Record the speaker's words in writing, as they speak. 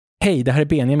Hej, det här är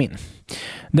Benjamin.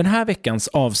 Den här veckans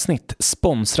avsnitt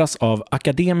sponsras av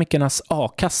Akademikernas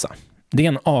a-kassa. Det är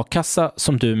en a-kassa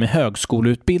som du med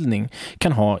högskoleutbildning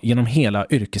kan ha genom hela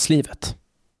yrkeslivet.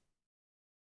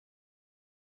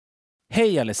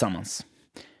 Hej allesammans.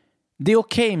 Det är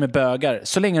okej med bögar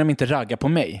så länge de inte raggar på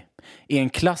mig, är en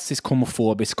klassisk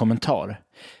homofobisk kommentar.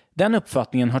 Den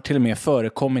uppfattningen har till och med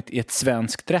förekommit i ett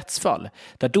svenskt rättsfall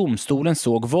där domstolen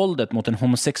såg våldet mot en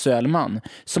homosexuell man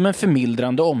som en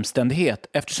förmildrande omständighet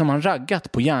eftersom han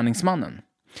raggat på gärningsmannen.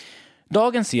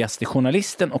 Dagens gäst är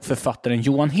journalisten och författaren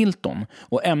Johan Hilton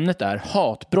och ämnet är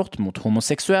hatbrott mot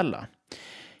homosexuella.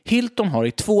 Hilton har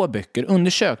i 2 böcker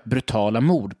undersökt brutala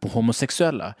mord på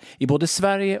homosexuella i både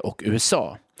Sverige och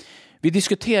USA. Vi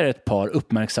diskuterar ett par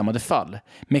uppmärksammade fall,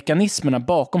 mekanismerna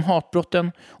bakom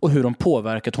hatbrotten och hur de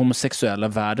påverkat homosexuella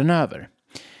världen över.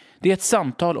 Det är ett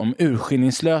samtal om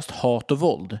urskillningslöst hat och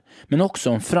våld, men också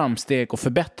om framsteg och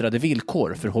förbättrade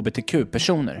villkor för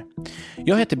hbtq-personer.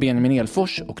 Jag heter Benjamin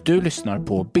Elfors och du lyssnar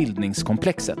på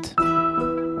Bildningskomplexet.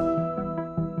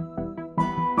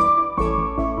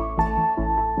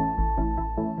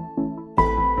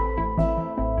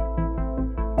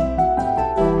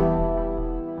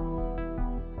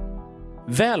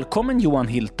 Välkommen Johan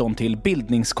Hilton till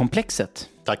Bildningskomplexet.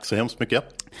 Tack så hemskt mycket.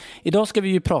 Idag ska vi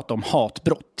ju prata om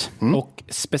hatbrott och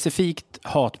specifikt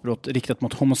hatbrott riktat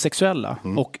mot homosexuella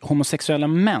och homosexuella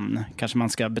män kanske man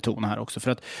ska betona här också.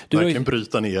 För att du verkligen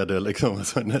bryta ner det liksom.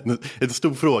 En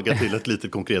stor fråga till ett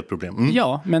litet konkret problem.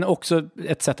 Ja, men också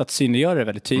ett sätt att synliggöra det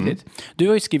väldigt tydligt. Du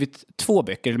har ju skrivit 2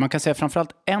 böcker, man kan säga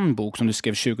framförallt en bok som du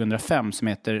skrev 2005 som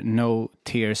heter No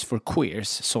Tears for Queers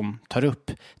som tar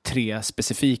upp 3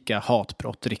 specifika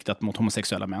hatbrott riktat mot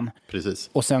homosexuella män. Precis.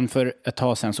 Och sen för ett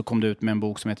tag sen så kom du ut med en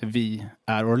bok som heter Vi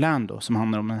är Orlando som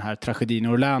handlar om den här tragedin i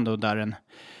Orlando där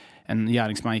en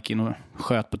gärningsman gick in och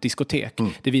sköt på ett diskotek.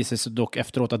 Det visade sig dock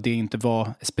efteråt att det inte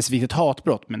var specifikt ett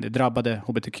hatbrott men det drabbade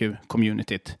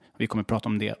hbtq-communityt. Vi kommer att prata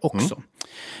om det också.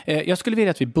 Jag skulle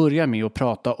vilja att vi börjar med att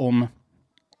prata om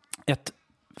ett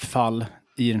fall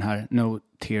i den här No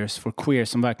Tears for Queer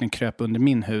som verkligen kröp under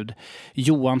min hud.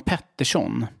 Johan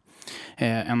Pettersson,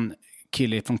 en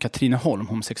kille från Katrineholm,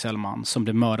 homosexuell man som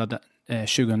blev mördad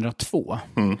 2002.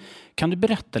 Kan du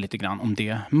berätta lite grann om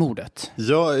det mordet?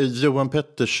 Ja, Johan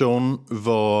Pettersson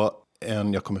var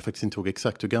jag kommer faktiskt inte ihåg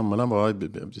exakt hur gammal han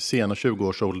var, sena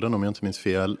 20-årsåldern om jag inte minns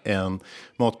fel, en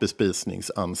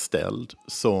matbespisningsanställd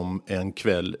som en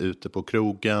kväll ute på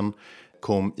krogen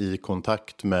kom i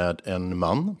kontakt med en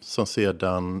man som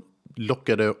sedan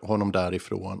lockade honom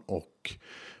därifrån och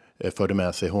förde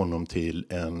med sig honom till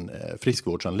en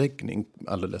friskvårdsanläggning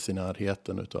alldeles i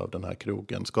närheten av den här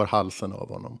krogen. Skar halsen av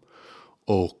honom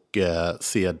och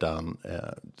sedan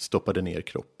stoppade ner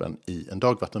kroppen i en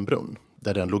dagvattenbrunn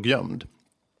där den låg gömd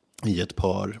i ett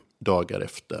par dagar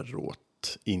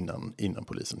efteråt innan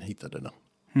polisen hittade den.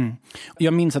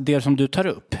 Jag minns att det som du tar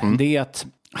upp det är att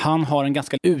han har en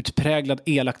ganska utpräglad,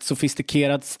 elakt,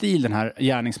 sofistikerad stil, den här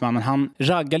gärningsmannen. Han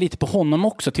raggar lite på honom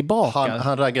också tillbaka.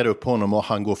 Han raggar upp honom och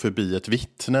han går förbi ett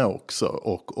vittne också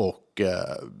och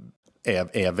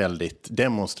är väldigt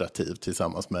demonstrativ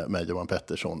tillsammans med Johan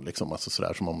Pettersson. Liksom, alltså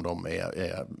sådär som om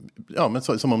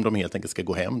de som om de helt enkelt ska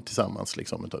gå hem tillsammans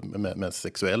liksom, med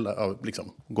sexuella,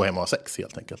 liksom, gå hem och ha sex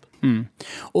helt enkelt.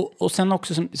 Och sen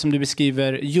också som du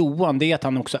beskriver Johan, det är att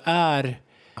han också är...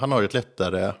 Han har ett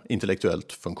lättare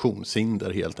intellektuellt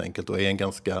funktionshinder helt enkelt och är en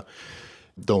ganska...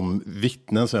 De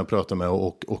vittnen som jag pratar med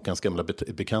och ganska gamla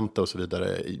bekanta och så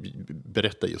vidare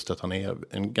berättar just att han är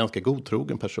en ganska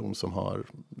godtrogen person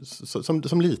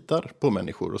som litar på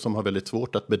människor och som har väldigt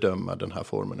svårt att bedöma den här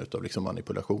formen av liksom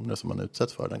manipulationer som man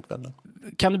utsätts för den kvällen.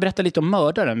 Kan du berätta lite om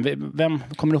mördaren? Vem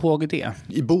kommer du ihåg det?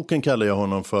 I boken kallar jag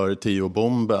honom för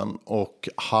Theo-bomben och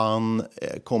han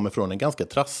kommer från en ganska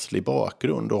trasslig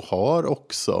bakgrund och har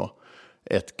också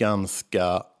ett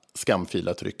ganska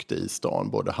skamfilat rykte i stan,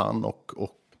 både han och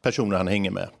personer han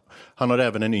hänger med. Han har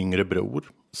även en yngre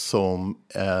bror som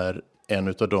är en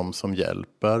av dem som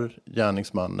hjälper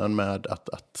gärningsmannen med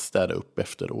att städa upp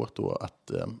efteråt och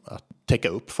att täcka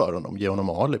upp för honom, ge honom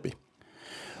alibi.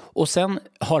 Och sen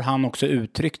har han också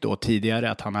uttryckt då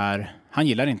tidigare att han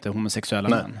gillar inte homosexuella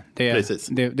män.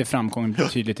 Det framkommer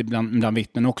tydligt bland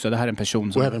vittnen också. Det här är en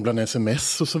person som... Och även bland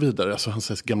sms och så vidare. Alltså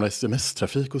hans gamla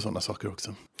sms-trafik och sådana saker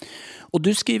också. Och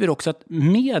du skriver också att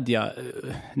media,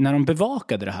 när de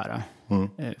bevakade det här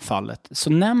fallet, så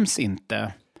nämns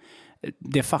inte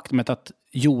det faktumet att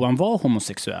Johan var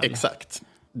homosexuell. Exakt.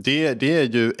 Det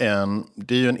är ju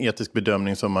en etisk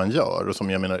bedömning som man gör och som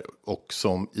jag menar och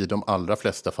som i de allra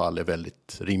flesta fall är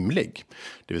väldigt rimlig.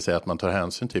 Det vill säga att man tar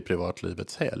hänsyn till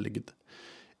privatlivets helgd.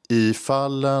 I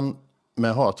fallen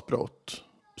med hatbrott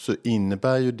så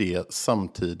innebär ju det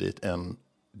samtidigt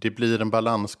det blir en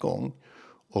balansgång,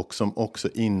 och som också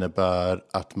innebär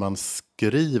att man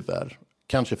skriver,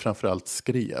 kanske framförallt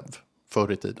skrev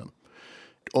förr i tiden,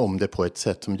 om det på ett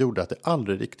sätt som gjorde att det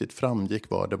aldrig riktigt framgick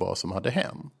vad det var som hade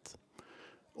hänt.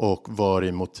 Och var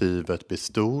i motivet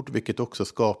bestod, vilket också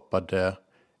skapade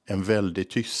en väldig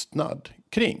tystnad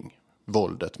kring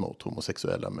våldet mot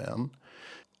homosexuella män.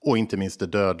 Och inte minst det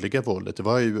dödliga våldet. Det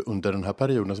var ju, under den här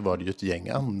perioden så var det ju ett gäng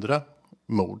andra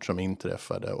mord som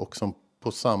inträffade och som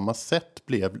på samma sätt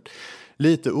blev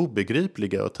lite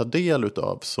obegripliga att ta del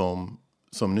utav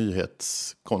som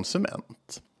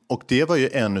nyhetskonsument. Och det var ju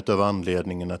en av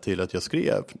anledningarna till att jag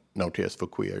skrev No Tears for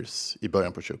Queers i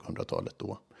början på 2000-talet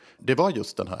då. Det var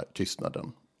just den här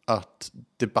tystnaden. Att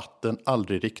debatten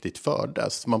aldrig riktigt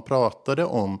fördes. Man pratade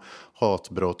om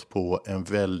hatbrott på en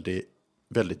väldigt,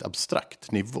 väldigt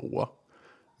abstrakt nivå.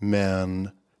 Men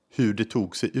hur det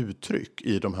tog sig uttryck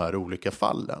i de här olika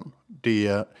fallen,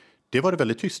 det var det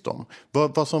väldigt tyst om.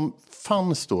 Vad som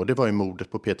fanns då, det var ju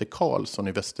mordet på Peter Karlsson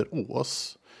i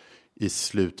Västerås i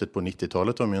slutet på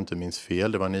 90-talet, om jag inte minns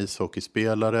fel. Det var en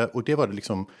ishockeyspelare, och det var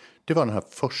den här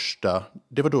första,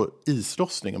 det var då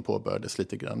islossningen påbörjades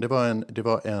lite grann. Det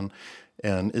var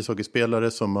en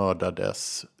ishockeyspelare som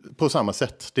mördades på samma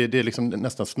sätt. Det är liksom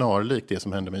nästan snarlikt det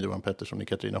som hände med Johan Pettersson i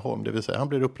Katrineholm. Det vill säga, han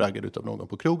blir uppraggad utav någon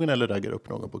på krogen, eller raggar upp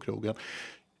någon på krogen.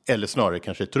 Eller snarare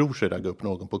kanske tror sig ragga upp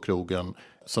någon på krogen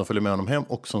som följer med honom hem,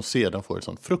 och som sedan får ett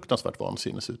sånt fruktansvärt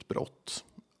vansinnesutbrott.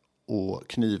 Och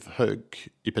knivhögg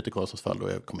i Peter Karlssons fall,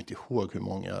 och jag kommer inte ihåg hur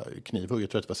många knivhugg, jag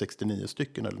tror att det var 69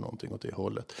 stycken eller någonting åt det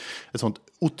hållet. Ett sånt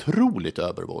otroligt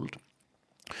övervåld.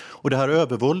 Och det här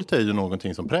övervåldet är ju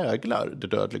någonting som präglar det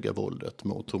dödliga våldet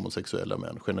mot homosexuella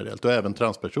män generellt. Och även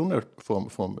transpersoner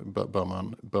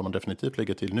bör man definitivt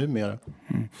lägga till numera.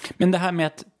 Mm. Men det här med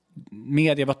att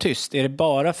media var tyst, är det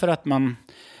bara för att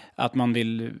man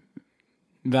vill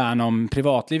värna om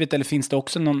privatlivet, eller finns det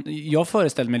också någon... Jag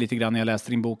föreställde mig lite grann när jag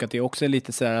läste din bok att det också är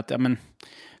lite så här att, ja, men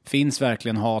finns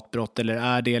verkligen hatbrott, eller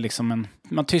är det liksom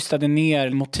man tystade ner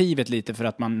motivet lite för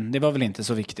att det var väl inte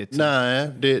så viktigt?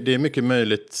 Nej, det är mycket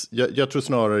möjligt. Jag tror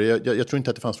snarare, jag tror inte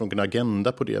att det fanns någon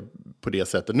agenda på det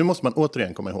sättet. Nu måste man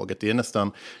återigen komma ihåg att det är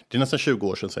nästan 20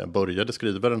 år sedan jag började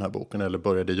skriva den här boken, eller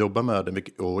började jobba med den,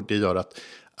 och det gör att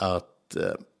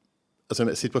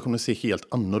alltså, situationen ser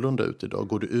helt annorlunda ut idag.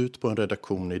 Går du ut på en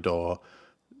redaktion idag,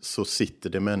 så sitter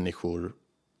det människor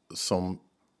som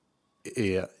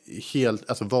är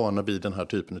helt vana vid den här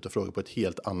typen av frågor på ett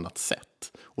helt annat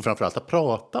sätt. Och framförallt att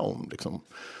prata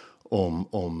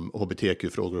om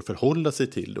hbtq-frågor och förhålla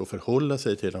sig till det, och förhålla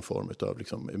sig till en form av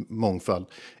mångfald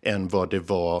än vad det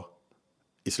var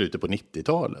i slutet på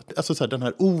 90-talet. Alltså så här, den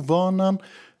här ovanan,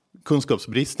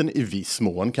 kunskapsbristen, i viss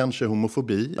mån kanske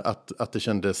homofobi, att det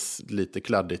kändes lite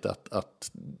kladdigt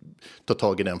att ta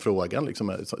tag i den frågan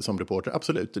som reporter.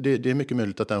 Absolut, det är mycket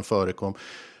möjligt att den förekom,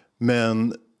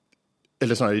 men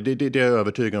eller snarare, det är jag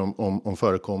övertygad om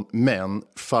förekom, men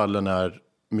fallen är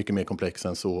mycket mer komplexa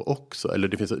än så också. Eller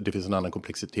det finns en annan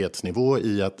komplexitetsnivå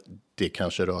i att det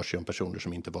kanske rör sig om personer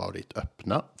som inte varit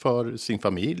öppna för sin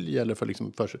familj, eller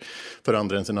för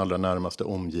andra än sin allra närmaste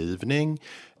omgivning.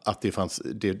 Att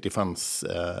det fanns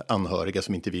anhöriga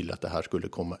som inte ville att det här skulle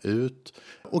komma ut.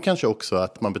 Och kanske också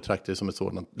att man betraktade det som ett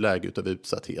sådant läge utav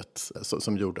utsatthet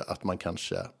som gjorde att man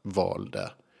kanske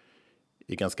valde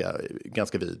i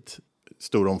ganska vid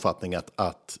stor omfattning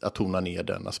att tona ner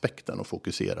den aspekten och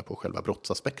fokusera på själva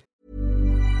brottsaspekten.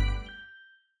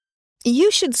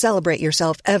 You should celebrate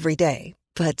yourself every day,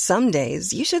 but some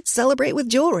days you should celebrate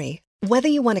with jewelry. Whether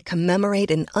you want to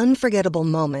commemorate an unforgettable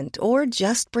moment or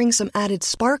just bring some added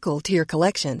sparkle to your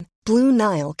collection, Blue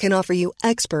Nile can offer you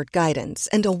expert guidance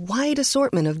and a wide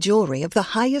assortment of jewelry of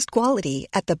the highest quality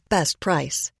at the best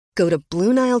price. Go to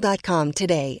BlueNile.com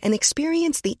today and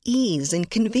experience the ease and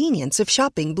convenience of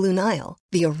shopping Blue Nile,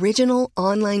 the original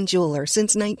online jeweler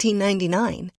since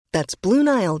 1999. That's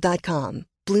BlueNile.com.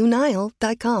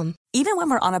 BlueNile.com. Even when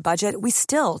we're on a budget, we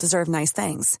still deserve nice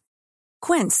things.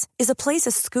 Quince is a place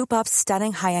to scoop up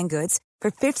stunning high-end goods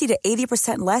for 50 to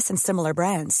 80% less than similar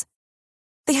brands.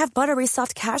 They have buttery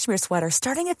soft cashmere sweaters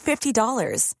starting at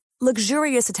 $50,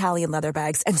 luxurious Italian leather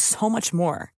bags, and so much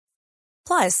more.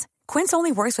 Plus, Quince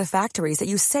only works with factories that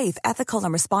use safe, ethical,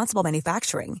 and responsible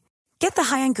manufacturing. Get the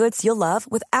high-end goods you'll love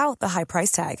without the high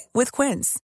price tag with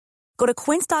Quince. Go to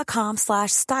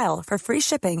quince.com/style for free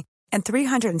shipping and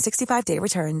 365-day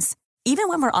returns. Even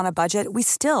when we're on a budget, we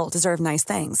still deserve nice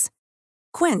things.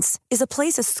 Quince is a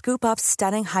place to scoop up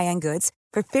stunning high-end goods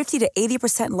for 50 to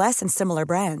 80% less than similar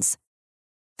brands.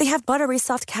 They have buttery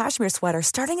soft cashmere sweaters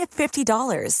starting at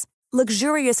 $50,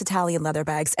 luxurious Italian leather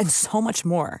bags, and so much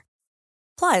more.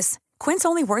 Plus, Quince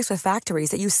only works with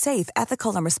factories that use safe,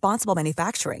 ethical, and responsible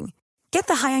manufacturing. Get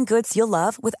the high-end goods you'll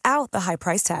love without the high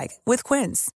price tag with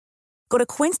Quince. Go to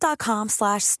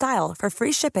quince.com/style for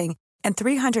free shipping and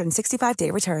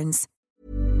 365-day returns.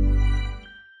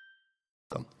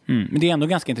 Men det är ändå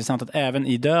ganska intressant att även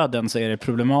i döden så är det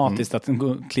problematiskt att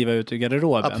kliva ut ur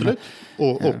garderoben. Absolut.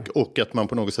 Och att man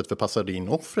på något sätt förpassade in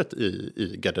offret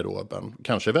i garderoben.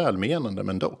 Kanske välmenande,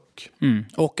 men dock.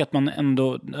 Och att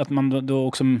man då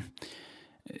också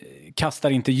kastar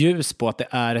inte ljus på att det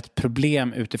är ett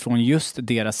problem utifrån just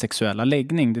deras sexuella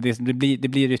läggning. Det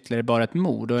blir ytterligare bara ett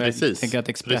mord. Och jag tänker att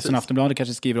Expressen och Aftonbladet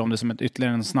kanske skriver om det som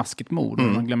ytterligare en snaskigt mord. Och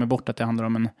man glömmer bort att det handlar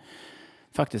om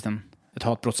ett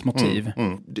hatbrottsmotiv.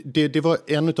 Det var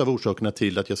en av orsakerna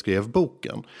till att jag skrev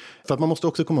boken. För att man måste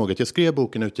också komma ihåg att jag skrev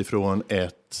boken utifrån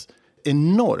ett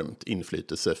enormt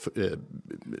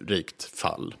inflytelserikt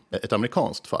fall. Ett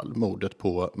amerikanskt fall. Mordet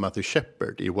på Matthew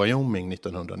Shepard i Wyoming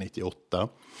 1998.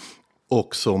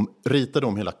 Och som ritade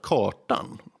om hela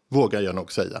kartan, vågar jag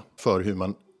nog säga, för hur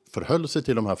man förhöll sig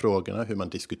till de här frågorna, hur man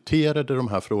diskuterade de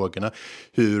här frågorna,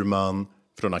 hur man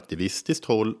från aktivistiskt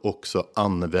håll också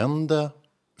använde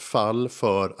fall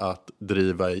för att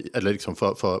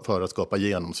för att skapa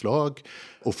genomslag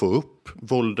och få upp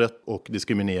våldet och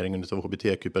diskrimineringen av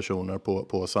hbtq-personer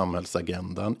på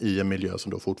samhällsagendan i en miljö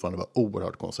som då fortfarande var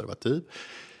oerhört konservativ.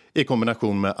 I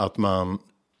kombination med att man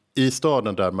i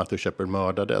staden där Matthew Shepard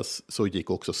mördades så gick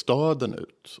också staden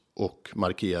ut och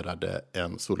markerade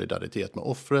en solidaritet med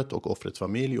offret och offrets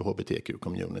familj och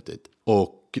hbtq-communityt.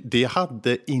 Och det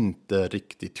hade inte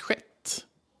riktigt skett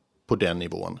på den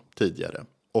nivån tidigare.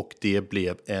 Och det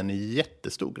blev en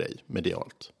jättestor grej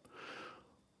medialt.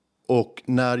 Och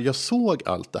när jag såg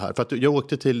allt det här, för att jag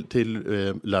åkte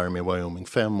till Laramie, Wyoming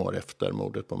 5 år efter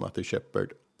mordet på Matthew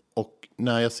Shepard. Och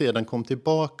när jag sedan kom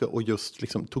tillbaka och just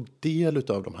liksom tog del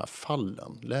av de här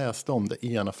fallen, läste om det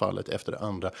ena fallet efter det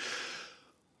andra.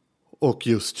 Och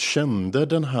just kände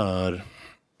den här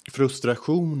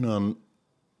frustrationen,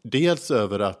 dels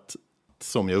över att,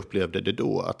 som jag upplevde det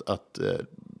då, att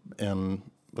en...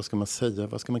 vad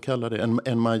ska man kalla det?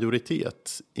 En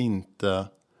majoritet inte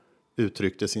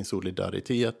uttryckte sin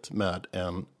solidaritet med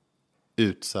en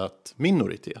utsatt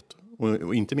minoritet.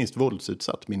 Och inte minst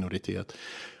våldsutsatt minoritet.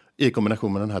 I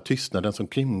kombination med den här tystnaden som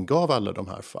kringgav alla de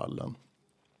här fallen.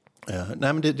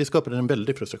 Nej, men det skapade en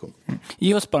väldig frustration.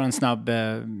 Ge oss bara en snabb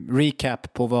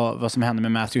recap på vad som hände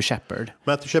med Matthew Shepard.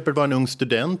 Matthew Shepard var en ung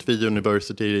student vid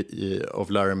University of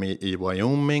Laramie i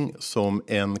Wyoming som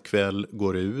en kväll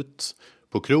går ut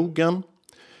på krogen.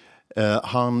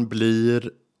 Han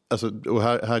blir, och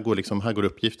här går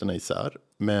uppgifterna isär,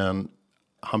 men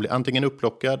han blir antingen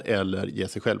upplockad eller ger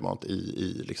sig självmant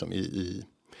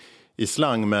i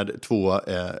slang med två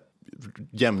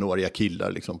jämnåriga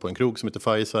killar liksom, på en krog som heter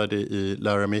Fireside i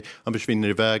Laramie. Han försvinner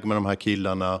iväg med de här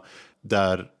killarna.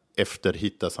 Därefter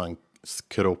hittas hans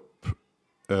kropp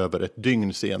över ett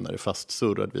dygn senare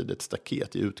fastsurrad vid ett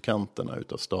staket i utkanterna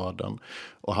utav staden.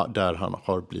 Och där han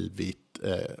har blivit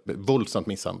våldsamt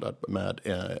misshandlad med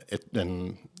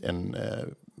en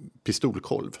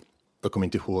pistolkolv. Jag kommer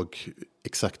inte ihåg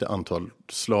exakta antal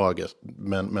slag,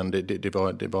 men det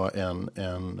var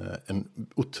en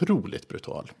otroligt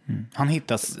brutal. Han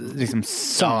hittas liksom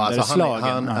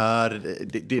sönderslagen.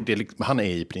 Han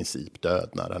är i princip död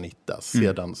när han hittas.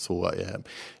 Sedan så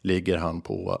ligger han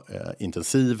på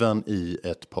intensiven i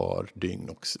ett par dygn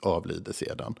och avlider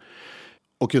sedan.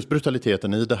 Och just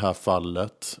brutaliteten i det här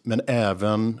fallet, men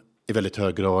även i väldigt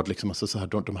hög grad liksom,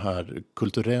 de här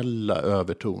kulturella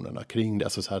övertonerna kring det.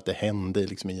 Alltså så här att det hände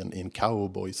liksom i en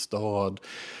cowboystad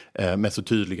med så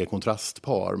tydliga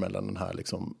kontrastpar mellan den här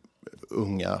liksom,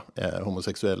 unga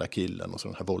homosexuella killen och så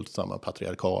den här våldsamma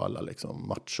patriarkala liksom,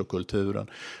 machokulturen.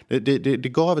 Det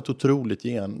gav ett otroligt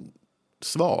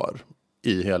gensvar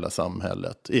i hela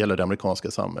samhället, i hela det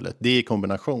amerikanska samhället. Det i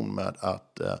kombination med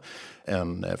att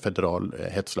en federal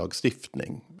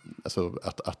hetslagstiftning, alltså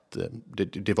att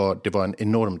det var en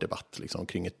enorm debatt liksom,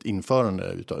 kring ett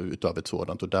införande utav ett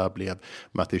sådant, och där blev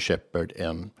Matthew Shepard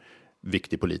en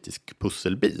viktig politisk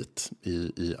pusselbit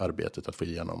i arbetet att få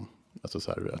igenom, alltså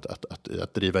så här,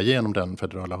 att driva igenom den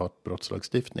federala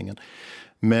hatbrottslagstiftningen.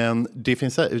 Men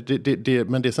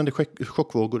det sände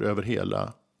chockvågor över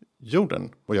hela jorden.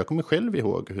 Och jag kommer själv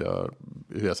ihåg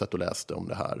hur jag satt och läste om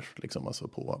det här liksom, alltså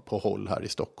på håll här i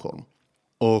Stockholm.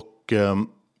 Och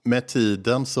med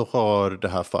tiden så har det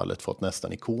här fallet fått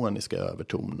nästan ikoniska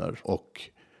övertoner och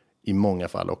i många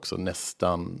fall också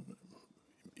nästan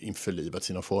införlivat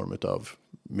sina form av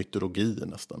mytologi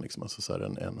nästan. Liksom. Alltså så här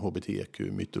en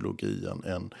hbtq-mytologi,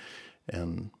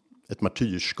 ett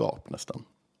martyrskap nästan.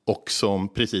 Och som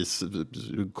precis,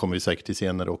 kommer vi säkert till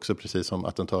senare också, precis som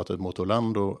attentatet mot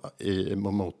Orlando,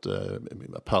 mot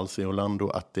Pals i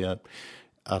Orlando,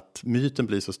 att myten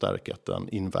blir så stark att den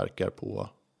inverkar på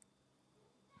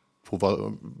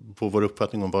vår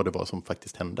uppfattning om vad det var som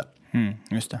faktiskt hände.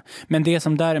 Just det. Men det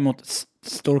som däremot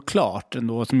står klart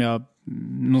ändå, som jag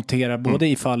noterar både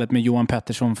i fallet med Johan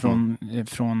Pettersson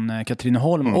från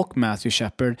Katrineholm och Matthew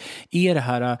Shepard, är det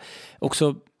här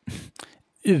också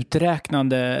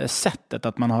uträknande sättet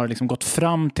att man har liksom gått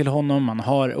fram till honom, man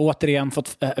har återigen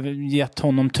gett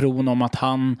honom tron om att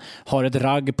han har ett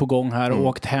ragg på gång här och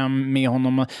åkt hem med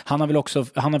honom. Han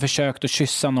har försökt att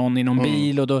kyssa någon i någon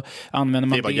bil, och då använder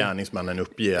man det. Var gärningsmannen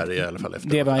uppger i alla fall efter.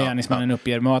 Det var gärningsmannen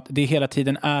uppger, men att det hela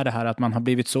tiden är det här att man har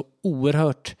blivit så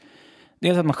oerhört,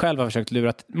 dels att man själv har försökt lura,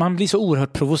 att man blir så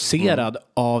oerhört provocerad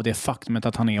av det faktumet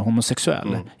att han är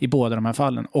homosexuell i båda de här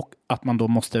fallen, och att man då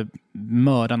måste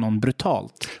mörda någon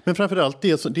brutalt. Men framförallt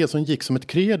det som gick som ett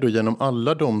credo genom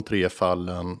alla de 3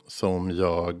 fallen som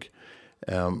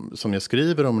jag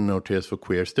skriver om No Tears for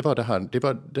Queers, det var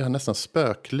det här nästan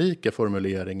spöklika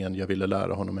formuleringen: jag ville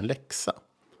lära honom en läxa.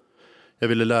 Jag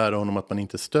ville lära honom att man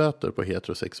inte stöter på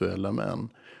heterosexuella män,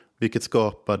 vilket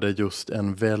skapade just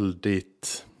en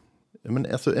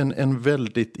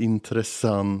väldigt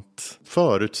intressant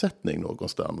förutsättning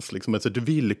någonstans. Liksom, alltså ett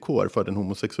villkor för den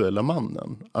homosexuella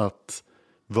mannen. Att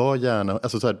vara gärna...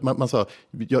 Alltså så här, man sa,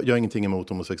 jag har ingenting emot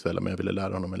homosexuella, men jag ville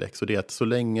lära honom en läxa. Och det är att så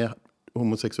länge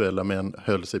homosexuella män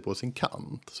höll sig på sin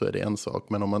kant, så är det en sak.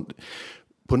 Men om man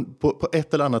på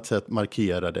ett eller annat sätt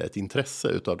markerade ett intresse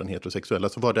utav den heterosexuella,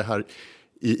 så var det här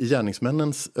i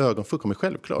gärningsmännens ögon fullkomligt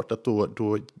självklart att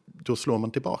då slår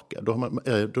man tillbaka.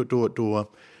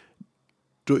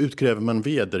 Då utkräver man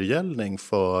vedergällning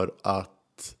för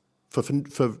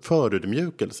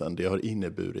förödmjukelsen det har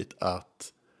inneburit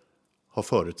att ha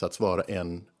förutsatts vara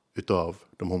en utav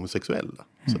de homosexuella.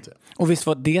 Så att säga. Och visst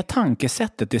var det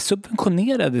tankesättet, det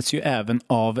subventionerades ju även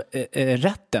av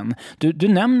rätten. Du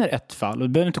nämner ett fall, och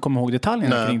du behöver inte komma ihåg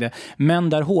detaljerna kring det, men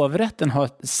där hovrätten har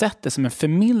sett det som en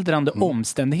förmildrande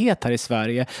omständighet här i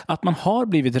Sverige, att man har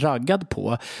blivit raggad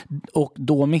på och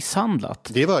då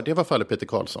misshandlat. Det var fallet Peter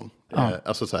Karlsson. Ja.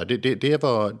 Alltså så här, det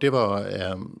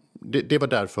var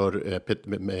därför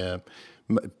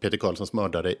Peter Karlssons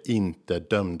mördare inte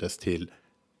dömdes till,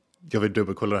 jag vill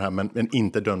dubbelkolla det här, men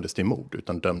inte dömdes till mord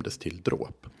utan dömdes till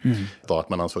dråp. Var att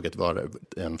man ansåg att det var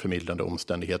en förmildrande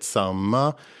omständighet.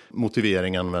 Samma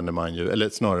motivering använder man ju, eller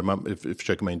snarare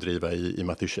försöker man ju driva i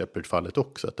Matthew Shepard-fallet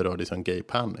också, att det rörde sig om gay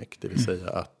panic, det vill säga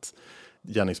att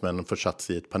gärningsmännen försatts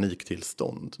i ett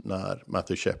paniktillstånd när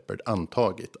Matthew Shepard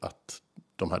antagit att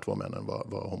de här 2 männen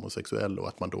var homosexuella, och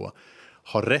att man då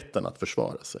har rätten att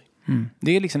försvara sig.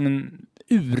 Det är liksom en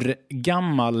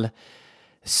urgammal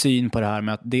syn på det här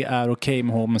med att det är okej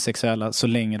med homosexuella så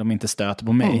länge de inte stöter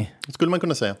på mig. Skulle man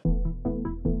kunna säga.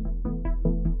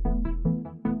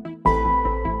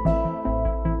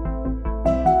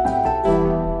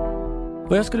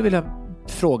 Och jag skulle vilja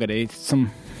fråga dig, som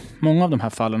många av de här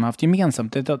fallen har haft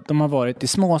gemensamt, det är att de har varit i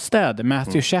småstäder.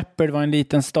 Matthew Shepard var en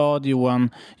liten stad, Johan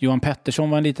Pettersson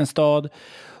var en liten stad.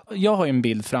 Jag har ju en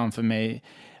bild framför mig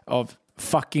av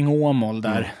fucking Åmål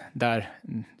där det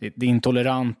är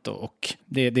intolerant och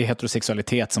det är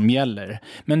heterosexualitet som gäller.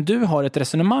 Men du har ett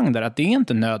resonemang där att det är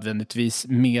inte nödvändigtvis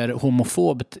mer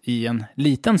homofobt i en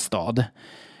liten stad,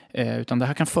 utan det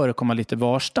här kan förekomma lite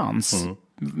varstans.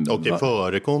 Och det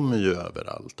förekommer ju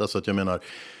överallt. Alltså att jag menar,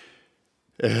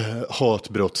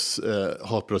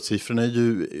 hatbrottssiffrorna är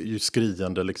ju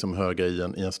skriande liksom höga i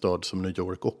en stad som New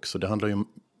York också. Det handlar ju om,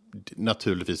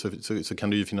 naturligtvis så kan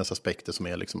det ju finnas aspekter som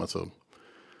är liksom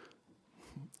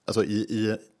alltså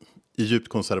i djupt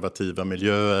konservativa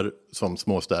miljöer som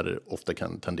småstäder ofta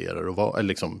kan tendera att vara, eller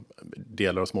liksom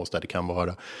delar av småstäder kan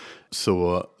vara,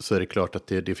 så är det klart att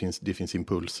det finns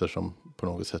impulser som på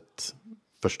något sätt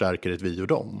förstärker ett vi och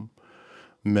dem.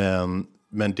 Men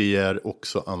det är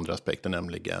också andra aspekter,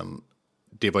 nämligen,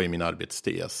 det var ju min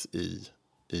arbetstes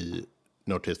i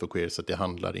No Tears for Queers, att det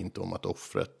handlar inte om att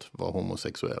offret var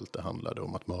homosexuellt, det handlade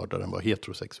om att mördaren var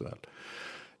heterosexuell.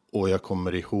 Och jag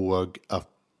kommer ihåg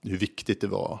hur viktigt det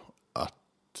var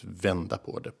att vända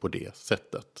på det på det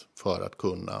sättet, för att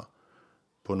kunna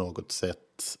på något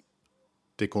sätt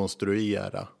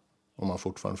dekonstruera, om man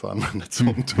fortfarande får använda ett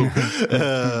sånt ord,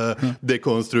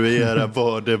 dekonstruera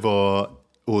vad det var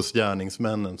hos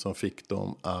gärningsmännen som fick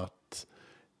dem att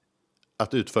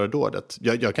utföra dådet.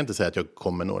 Jag kan inte säga att jag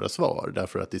kom med några svar,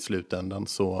 därför att i slutändan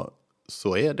så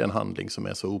är det en handling som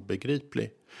är så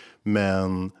obegriplig.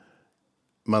 Men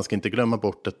man ska inte glömma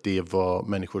bort att det var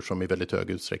människor som i väldigt hög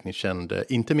utsträckning kände,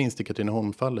 inte minst i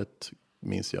Katrineholmsfallet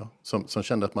minns jag, som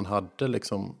kände att man hade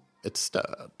liksom ett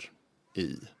stöd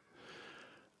i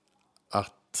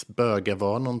att bögar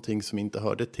var någonting som inte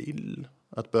hörde till.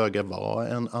 Att bögar var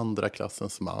en andra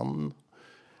klassens man.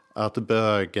 Att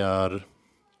bögar...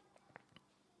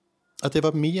 Att det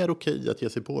var mer okej att ge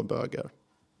sig på bögar.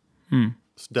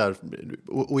 Där,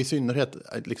 och i synnerhet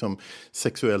liksom,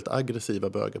 sexuellt aggressiva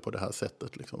bögar på det här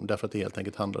sättet. Liksom, därför att det helt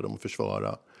enkelt handlade om att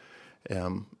försvara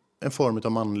en form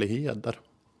av manlig heder.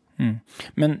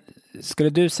 Men skulle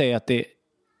du säga att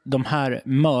de här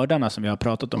mördarna som vi har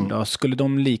pratat om idag, skulle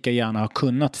de lika gärna ha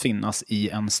kunnat finnas i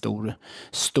en stor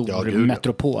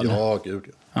metropol? Ja,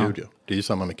 gud. Det är ju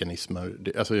samma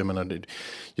mekanismer. Alltså, jag menar,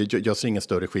 jag ser inga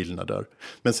större skillnader.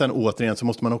 Men sen återigen så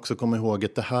måste man också komma ihåg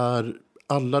att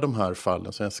alla de här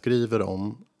fallen som jag skriver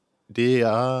om, det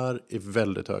är i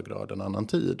väldigt hög grad en annan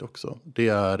tid också. Det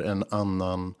är en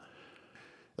annan...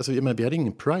 Alltså, jag menar, vi hade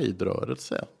ingen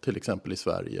Pride-rörelse till exempel i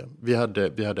Sverige. Vi hade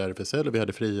RFSL och vi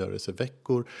hade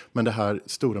frigörelseveckor. Men det här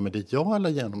stora mediala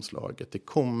genomslaget, det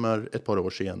kommer ett par år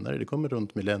senare. Det kommer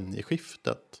runt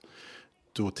millennieskiftet.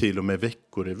 Då till och med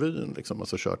Veckorevyn liksom,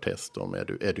 alltså kör test om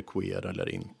är du queer eller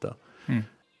inte.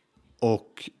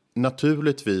 Och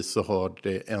naturligtvis så har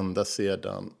det ända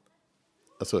sedan...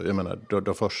 Alltså, jag menar,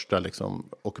 de första liksom,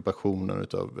 ockupationen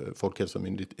av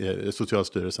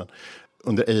Socialstyrelsen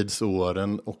under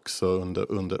AIDS-åren, också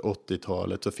under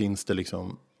 80-talet, så finns det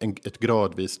liksom ett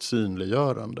gradvist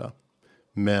synliggörande.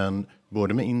 Men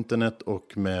både med internet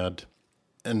och med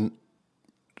en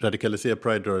radikaliserad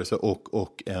pride-rörelse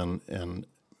och en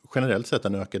generellt sett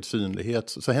en ökad synlighet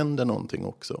så händer någonting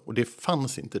också. Och det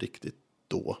fanns inte riktigt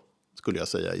då, skulle jag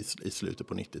säga, i slutet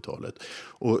på 90-talet.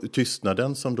 Och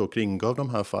tystnaden som då kringgav de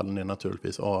här fallen är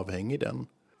naturligtvis avhängig den.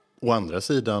 Å andra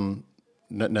sidan,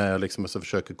 när jag liksom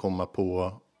försöker komma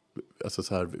på, alltså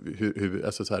så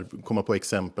här, komma på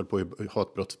exempel på hur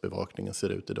hatbrottsbevakningen ser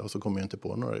ut idag, så kommer jag inte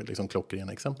på några liksom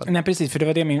klockrena exempel. Nej, precis, för det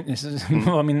var det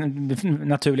var min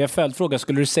naturliga följdfråga.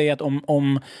 Skulle du säga att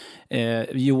om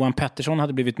Johan Pettersson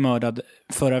hade blivit mördad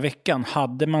förra veckan,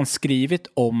 hade man skrivit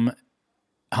om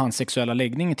hans sexuella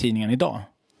läggning i tidningen idag?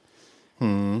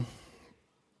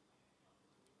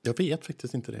 Jag vet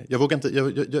faktiskt inte det. Jag vågar inte.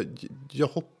 Jag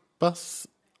hoppas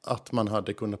att man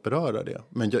hade kunnat beröra det.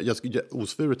 Men jag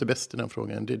osvuret är bäst i den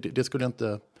frågan. Det skulle jag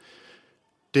inte...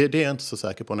 Det är jag inte så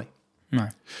säker på, nej.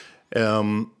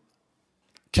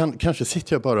 Kanske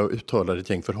sitter jag bara och uttalar ett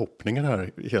gäng förhoppningar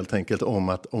här helt enkelt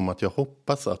om att jag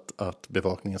hoppas att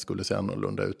bevakningen skulle se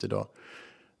annorlunda ut idag.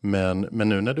 Men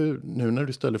nu när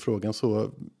du ställer frågan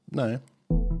så, nej.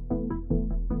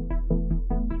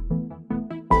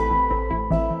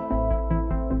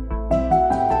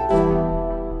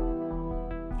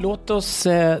 Låt oss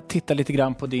titta lite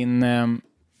grann på din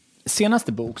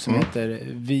senaste bok som heter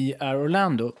Vi är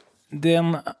Orlando.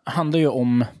 Den handlar ju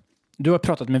om... Du har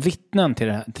pratat med vittnen till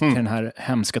den här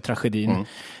hemska tragedin.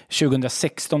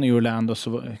 2016 i Orlando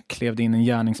så klev det in en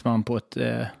gärningsman på ett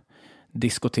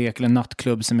diskotek eller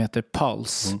nattklubb som heter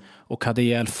Pulse och hade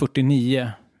ihjäl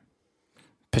 49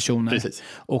 personer. Precis.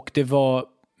 Och det var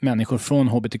människor från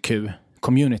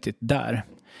hbtq-communityt där.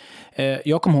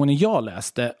 Jag kommer ihåg när jag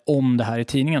läste om det här i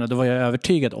tidningarna, då var jag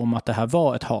övertygad om att det här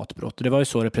var ett hatbrott. Och det var ju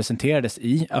så det presenterades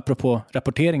apropå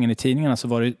rapporteringen i tidningarna, så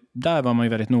var man ju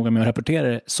väldigt noga med att rapportera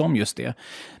det som just det.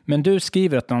 Men du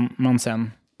skriver att man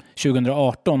sen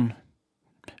 2018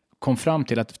 kom fram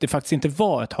till att det faktiskt inte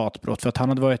var ett hatbrott, för att han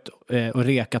hade varit och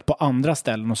rekat på andra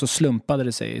ställen och så slumpade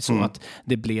det sig så att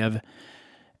det blev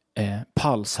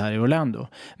Pulse här i Orlando.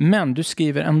 Men du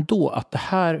skriver ändå att det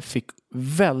här fick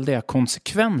väldiga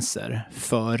konsekvenser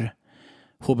för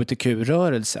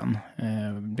hbtq-rörelsen.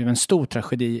 Det blev en stor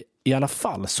tragedi i alla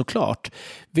fall, såklart.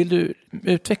 Vill du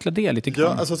utveckla det lite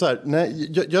grann? Ja, alltså så här,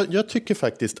 jag tycker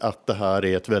faktiskt att det här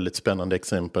är ett väldigt spännande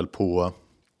exempel på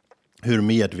hur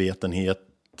medvetenhet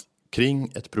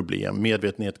kring ett problem,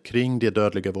 medvetenhet kring det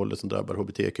dödliga våldet som drabbar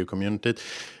hbtq-communityt,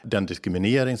 den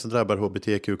diskriminering som drabbar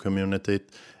hbtq-communityt,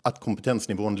 att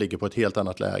kompetensnivån ligger på ett helt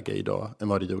annat läge idag än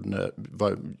vad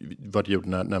det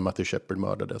gjorde när Matthew Shepard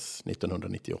mördades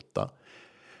 1998.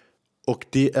 Och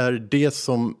det är det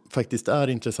som faktiskt är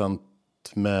intressant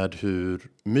med hur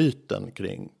myten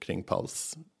kring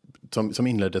Pulse, som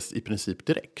inleddes i princip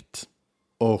direkt.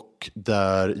 Och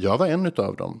där jag var en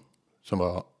av dem som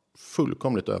var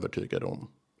fullkomligt övertygad om.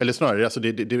 Eller snarare, alltså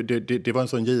det var en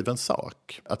sån given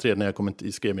sak. Att redan när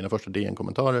jag skrev mina första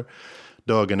DN-kommentarer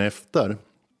dagen efter,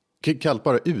 kallt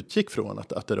bara utgick från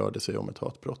att det rörde sig om ett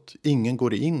hatbrott. Ingen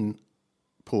går in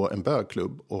på en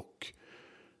bögklubb och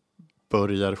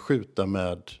börjar skjuta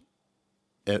med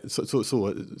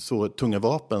så tunga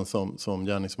vapen som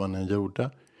gärningsmannen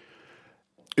gjorde.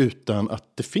 Utan att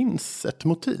det finns ett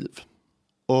motiv.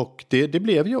 Och det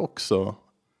blev ju också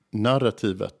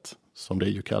narrativet, som det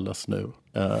ju kallas nu,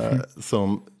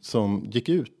 som gick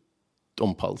ut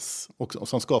om Pals och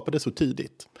som skapade så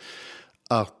tidigt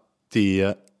att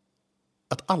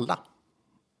alla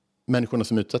människorna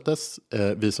som utsattes,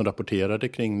 vi som rapporterade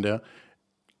kring det,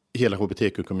 hela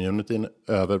hbtq-communityn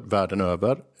världen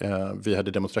över. Vi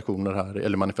hade demonstrationer här,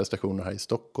 eller manifestationer här i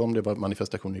Stockholm. Det var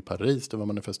manifestationer i Paris, det var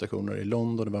manifestationer i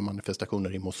London, det var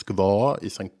manifestationer i Moskva, i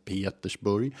Sankt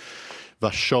Petersburg,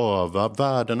 Warszawa,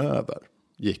 världen över.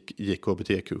 Gick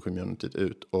hbtq-communityt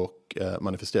ut och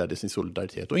manifesterade sin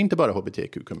solidaritet. Och inte bara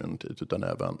hbtq-communityt utan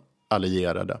även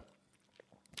allierade.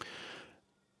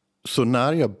 Så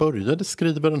när jag började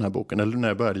skriva den här boken, eller när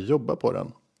jag började jobba på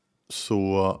den,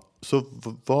 så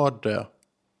var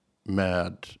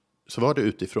det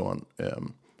utifrån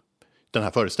den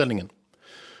här föreställningen.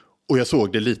 Och jag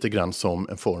såg det lite grann som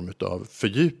en form av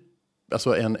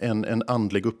alltså en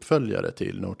andlig uppföljare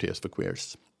till No Tears for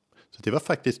Queers. Så det var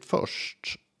faktiskt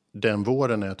först den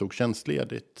våren när jag tog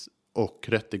tjänstledigt och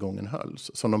rättegången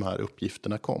hölls som de här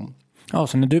uppgifterna kom. Ja,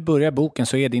 så när du börjar boken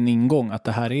så är din ingång att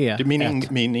det här är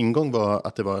min ingång var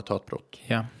att det var ett hatbrott.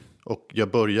 Ja. Och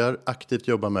jag börjar aktivt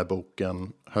jobba med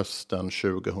boken hösten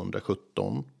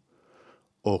 2017.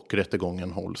 Och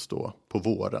rättegången hålls då på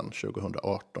våren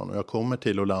 2018. Och jag kommer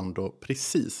till Orlando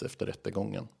precis efter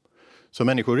rättegången. Så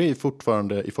människor är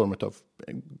fortfarande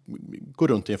går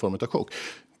runt i en form av chock.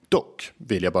 Dock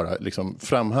vill jag bara liksom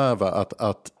framhäva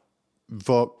att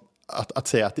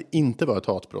säga att det inte var ett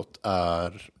hatbrott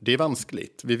det är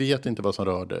vanskligt. Vi vet inte vad som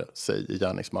rörde sig i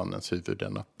gärningsmannens huvud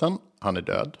den natten. Han är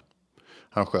död.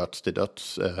 Han sköts till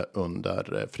döds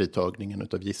under fritagningen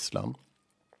av gisslan.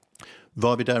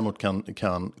 Vad vi däremot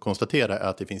kan konstatera är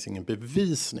att det finns ingen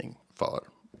bevisning för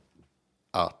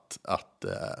att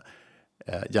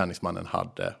gärningsmannen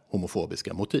hade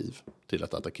homofobiska motiv till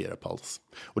att attackera Pals.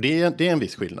 Och det är en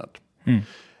viss skillnad. Mm.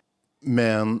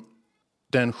 Men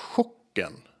den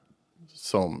chocken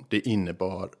som det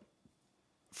innebar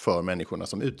för människorna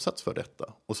som utsatts för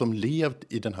detta och som levt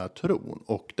i den här tron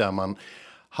och där man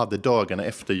hade dagarna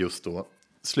efter just då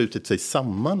slutit sig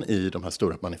samman i de här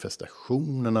stora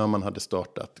manifestationerna. Man hade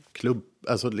startat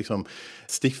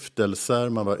stiftelser.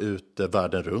 Man var ute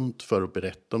världen runt för att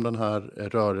berätta om den här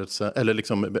rörelsen. Eller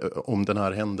liksom om den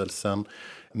här händelsen.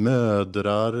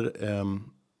 Mödrar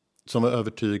som var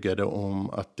övertygade om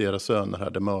att deras söner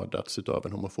hade mördats av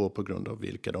en homofob på grund av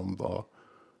vilka de var.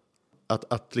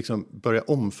 Att liksom börja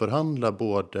omförhandla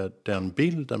både den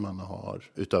bilden man har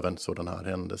utav en sådan här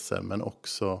händelse men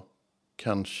också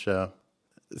kanske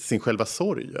sin själva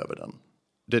sorg över den.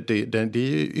 Det är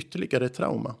ju ytterligare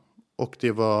trauma. Och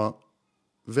det var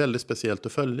väldigt speciellt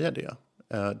att följa det.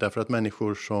 Därför att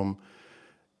människor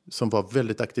som var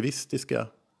väldigt aktivistiska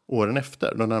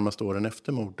de närmaste åren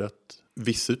efter mordet.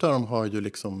 Vissa av dem har ju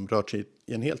liksom rört sig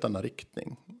i en helt annan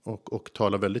riktning. Och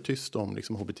talar väldigt tyst om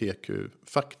liksom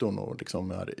hbtq-faktorn och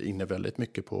liksom är inne väldigt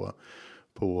mycket på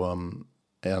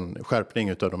en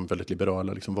skärpning av de väldigt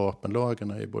liberala liksom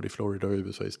vapenlagarna i både Florida och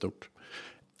USA i stort.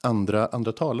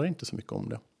 Andra talar inte så mycket om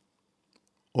det.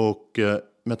 Och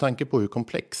med tanke på hur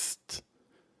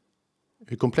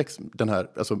komplex den här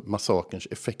massakerns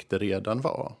effekter redan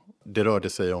var. Det rörde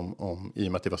sig om i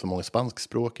och med att det var så många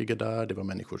spanskspråkiga där. Det var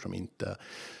människor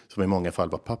som i många fall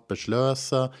var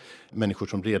papperslösa. Människor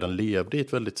som redan levde i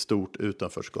ett väldigt stort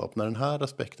utanförskap. När den här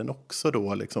aspekten också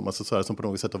då liksom, så här, som på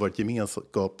något sätt har varit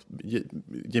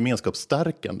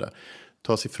gemenskapsstärkande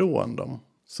tas ifrån dem.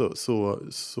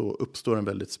 Så uppstår en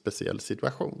väldigt speciell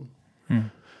situation. Mm.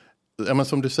 Ja, men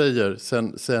som du säger,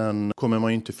 sen kommer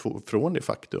man ju inte från det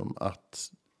faktum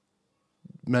att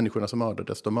människorna som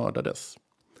mördades.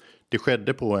 Det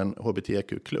skedde på en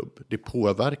hbtq-klubb. Det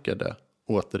påverkade,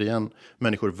 återigen,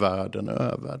 människor världen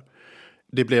över.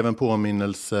 Det blev en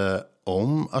påminnelse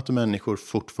om att människor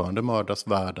fortfarande mördas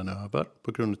världen över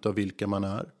på grund av vilka man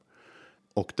är.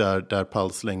 Och där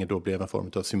Pals länge då blev en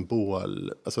form av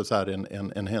symbol, alltså så här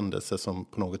en händelse som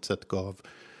på något sätt gav,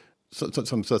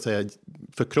 som så att säga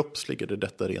förkroppsligade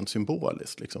detta rent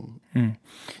symboliskt. Liksom. Mm.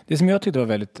 Det som jag tyckte var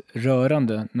väldigt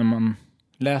rörande när man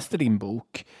läste din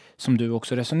bok, som du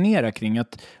också resonerar kring,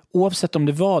 att oavsett om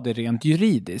det var det rent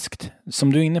juridiskt,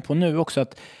 som du är inne på nu också,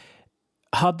 att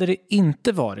hade det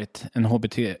inte varit en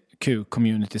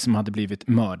hbtq-community som hade blivit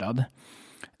mördad,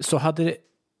 så hade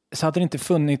det inte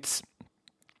funnits,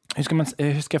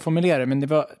 hur ska jag formulera det? Men det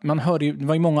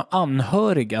var ju många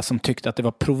anhöriga som tyckte att det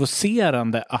var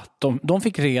provocerande att de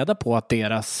fick reda på att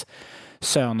deras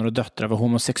söner och döttrar var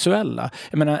homosexuella.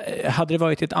 Jag menar, hade det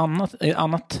varit ett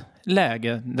annat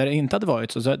läge där det inte hade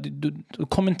varit så då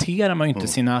kommenterar man ju inte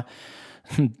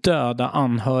döda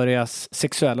anhörigas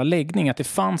sexuella läggning. Att det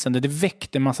fanns det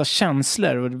väckte massa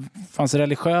känslor. Och det fanns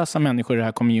religiösa människor i det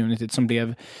här communityt som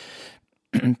blev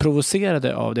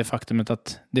provocerade av det faktumet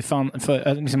att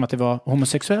att det var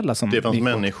homosexuella som... Det fanns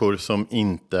människor som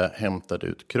inte hämtade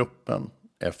ut kroppen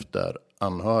efter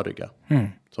anhöriga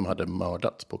som hade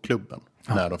mördats på klubben.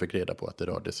 När de fick reda på att det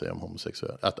rörde sig om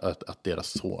homosexuell, att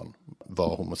deras son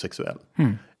var homosexuell.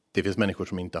 Det finns människor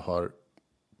som inte har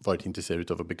varit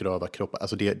intresserade av att begrava kroppar.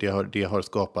 Alltså det har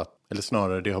skapat, eller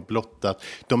snarare det har blottat.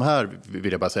 De här,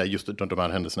 vill jag bara säga, just de här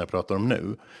händelserna jag pratar om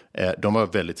nu, de var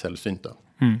väldigt sällsynta.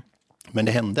 Men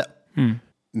det hände.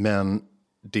 Men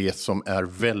det som är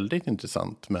väldigt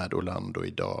intressant med Orlando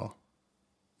idag,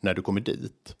 när du kommer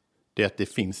dit, det är att det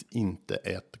finns inte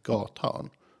ett gathörn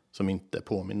som inte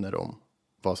påminner om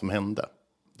vad som hände.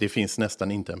 Det finns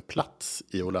nästan inte en plats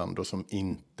i Orlando som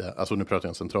inte, alltså nu pratar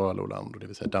jag om central Orlando, det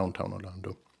vill säga downtown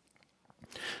Orlando,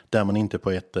 där man inte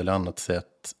på ett eller annat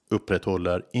sätt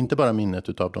upprätthåller inte bara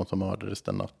minnet av de som mördades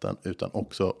den natten, utan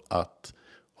också att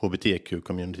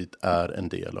HBTQ-communityt är en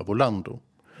del av Orlando.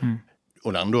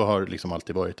 Orlando har liksom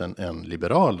alltid varit en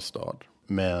liberal stad,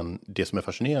 men det som är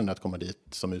fascinerande att komma dit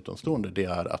som utomstående, det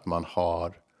är att man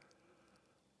har...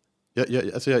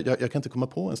 Jag kan inte komma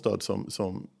på en stad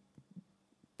som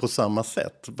på samma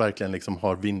sätt verkligen liksom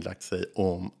har vinnlagt sig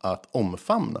om att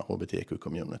omfamna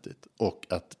HBTQ-communityt och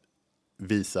att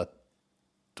visa att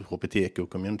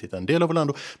HBTQ-communityt är en del av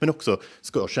Orlando, men också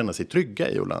ska känna sig trygga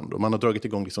i Orlando. Man har dragit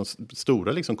igång liksom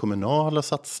stora liksom kommunala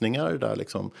satsningar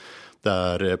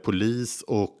där polis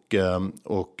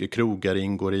och krogar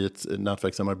ingår i ett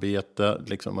nätverkssamarbete.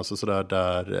 Liksom, alltså sådär,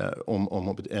 där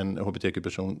om en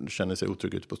HBTQ-person känner sig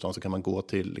otrygg ute på stan, så kan man gå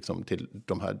till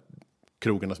de här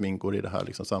krogarna som ingår i det här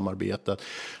liksom samarbetet,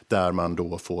 där man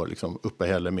då får liksom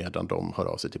uppehälle medan de hör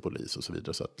av sig till polis och så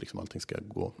vidare, så att liksom allting ska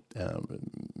gå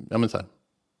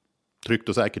tryggt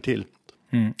och säkert till.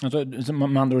 Alltså,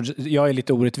 med andra ord, jag är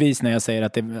lite orättvis när jag säger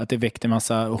att det väckte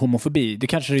massa homofobi. Det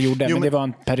kanske det gjorde, men det var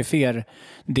en perifer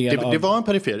del av... Det var en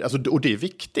perifer, alltså, och det är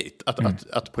viktigt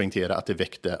att poängtera att det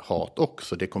väckte hat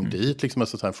också. Det kom dit liksom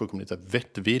alltså, en fullkomligt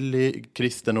vettvillig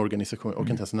kristen organisation, och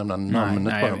kan inte ens nämna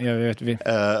namnet på dem. Jag vet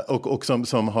och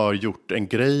som har gjort en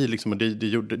grej, liksom, och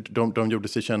de gjorde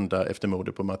sig kända efter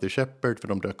mordet på Matthew Shepard, för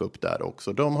de dök upp där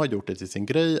också. De har gjort det till sin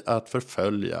grej att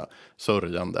förfölja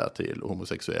sörjande till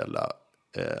homosexuella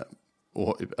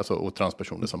och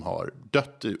transpersoner som har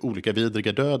dött i olika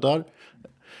vidriga dödar,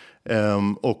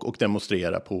 och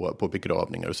demonstrera på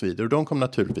begravningar och så vidare. Och de kom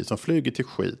naturligtvis, som flyger till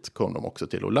skit, kom de också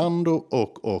till Orlando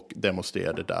och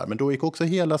demonstrerade där. Men då gick också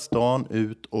hela stan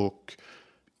ut och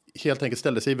helt enkelt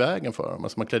ställde sig i vägen för dem.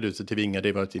 Alltså man klädde ut sig till vingar.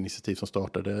 Det var ett initiativ som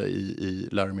startade i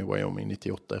Laramie, Wyoming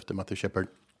 98 efter Matthew Shepard.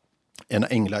 En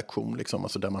änglaaktion liksom,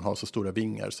 alltså där man har så stora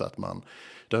vingar så att man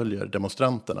döljer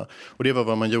demonstranterna. Och det var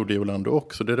vad man gjorde i Orlando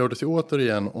också. Det rörde sig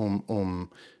återigen om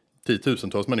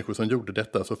tiotusentals människor som gjorde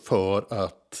detta, alltså för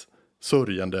att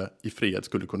sörjande i fred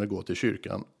skulle kunna gå till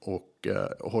kyrkan och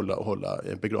hålla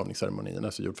begravningsceremonin,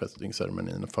 alltså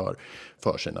jordfästningsceremonin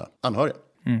för sina anhöriga.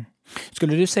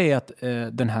 Skulle du säga att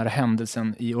den här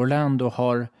händelsen i Orlando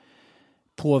har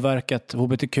påverkat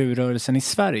HBTQ-rörelsen i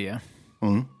Sverige?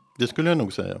 Det skulle jag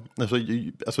nog säga.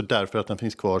 Alltså därför att den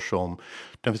finns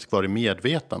kvar i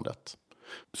medvetandet.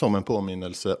 Som en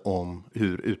påminnelse om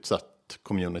hur utsatt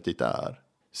communityt är.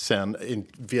 Sen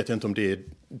vet jag inte om det är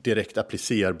direkt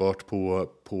applicerbart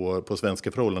på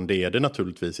svenska förhållanden. Det är det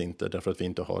naturligtvis inte. Därför att vi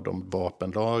inte har de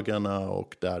vapenlagarna,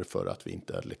 och därför att vi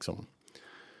inte liksom...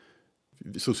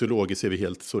 Sociologiskt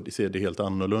ser det helt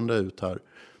annorlunda ut här.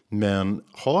 Men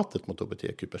hatet mot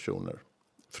HBTQ-personer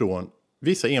från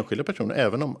vissa enskilda personer,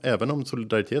 även om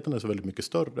solidariteten är så väldigt mycket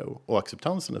större och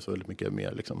acceptansen är så väldigt mycket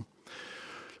mer, liksom,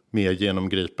 mer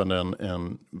genomgripande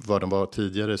än vad de var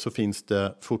tidigare, så finns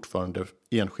det fortfarande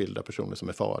enskilda personer som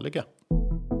är farliga.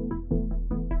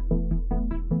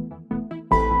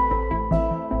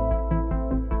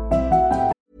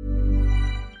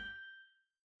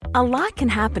 A lot can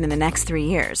happen in the next 3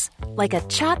 years. Like a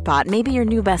chatbot may be your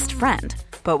new best friend.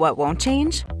 But what won't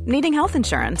change? Needing health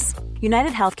insurance.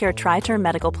 United Healthcare Tri-Term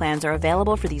Medical Plans are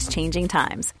available for these changing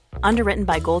times. Underwritten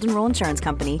by Golden Rule Insurance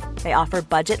Company, they offer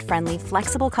budget-friendly,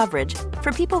 flexible coverage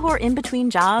for people who are in between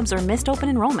jobs or missed open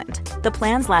enrollment. The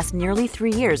plans last nearly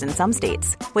 3 years in some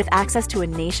states, with access to a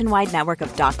nationwide network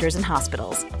of doctors and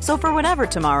hospitals. So for whatever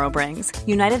tomorrow brings,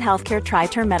 United Healthcare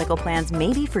Tri-Term Medical Plans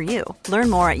may be for you. Learn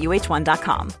more at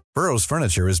uh1.com. Burrow's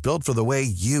furniture is built for the way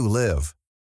you live.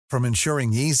 From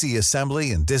ensuring easy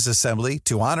assembly and disassembly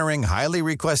to honoring highly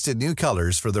requested new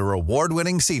colors for their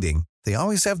award-winning seating, they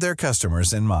always have their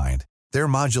customers in mind. Their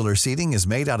modular seating is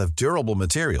made out of durable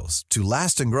materials to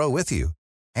last and grow with you.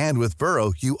 And with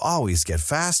Burrow, you always get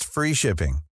fast, free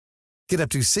shipping. Get up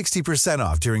to 60%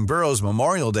 off during Burrow's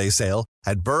Memorial Day sale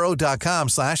at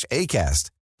burrow.com/ACAST.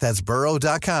 That's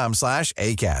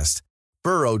burrow.com/ACAST.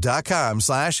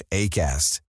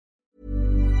 burrow.com/ACAST.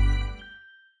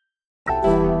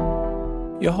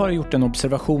 Jag har gjort en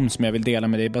observation som jag vill dela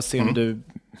med dig. Bara se om du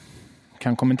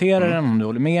kan kommentera den, om du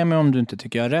håller med mig, om du inte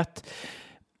tycker jag har rätt.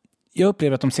 Jag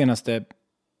upplever att de senaste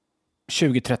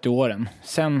 20-30 åren,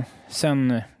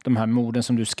 sen de här morden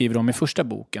som du skriver om i första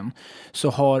boken, så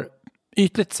har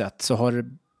ytligt sett så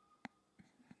har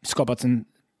skapats en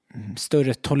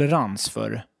större tolerans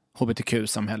för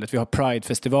HBTQ-samhället. Vi har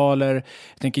Pride-festivaler.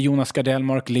 Jag tänker Jonas Gardell,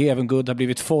 Mark Levengood har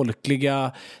blivit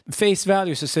folkliga. Face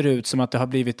value så ser det ut som att det har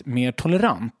blivit mer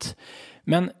tolerant.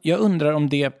 Men jag undrar om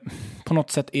det på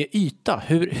något sätt är yta.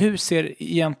 Hur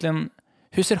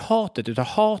ser hatet ut? Har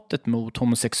hatet mot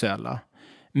homosexuella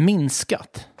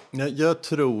minskat? Jag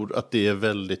tror att det är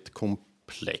väldigt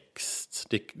komplext.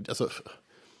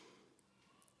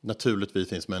 Naturligtvis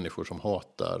finns människor som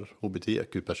hatar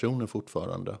HBTQ-personer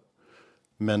fortfarande.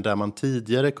 Men där man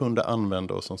tidigare kunde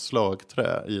använda oss som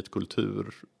slagträ i ett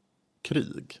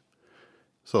kulturkrig,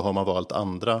 så har man valt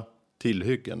andra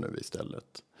tillhyggen nu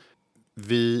istället.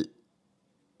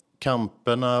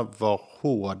 Kamperna var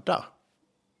hårda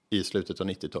i slutet av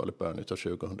 90-talet, början av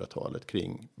 2000-talet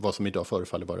kring vad som idag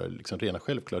förefaller vara liksom rena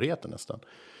självklarheter nästan.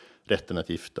 Rätten att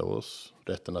gifta oss,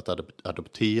 rätten att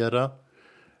adoptera.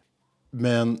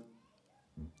 Men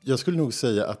jag skulle nog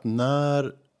säga att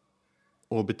när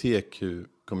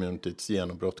HBTQ-communityts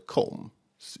genombrott kom,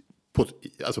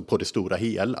 på det stora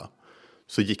hela,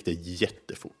 så gick det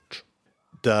jättefort.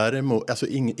 Däremot,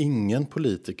 ingen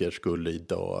politiker skulle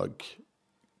idag,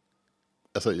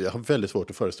 jag har väldigt svårt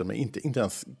att föreställa mig,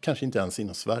 kanske inte ens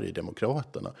inom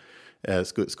Sverigedemokraterna,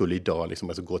 skulle idag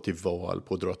liksom gå till val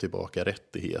på att dra tillbaka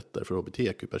rättigheter för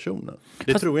HBTQ-personer.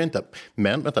 Det tror jag inte.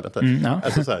 Men,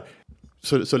 vänta.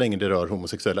 Så länge det rör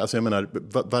homosexuella. Jag menar,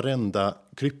 varenda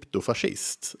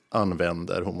kryptofascist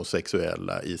använder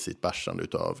homosexuella i sitt bärsande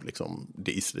utav liksom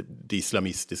det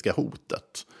islamistiska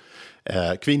hotet.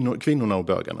 Kvinnorna och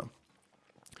bögarna.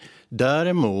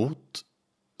 Däremot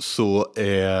så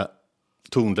är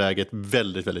tonläget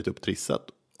väldigt, väldigt upptrissat.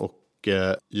 Och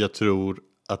jag tror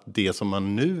att det som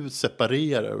man nu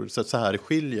separerar, så här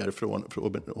skiljer från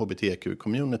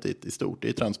HBTQ-communityt i stort, det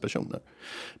är transpersoner.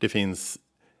 Det finns...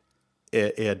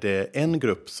 Är det en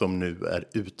grupp som nu är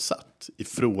utsatt,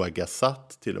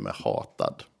 ifrågasatt, till och med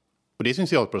hatad? Och det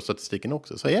syns jag på statistiken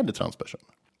också, så är det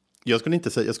transpersoner. Jag skulle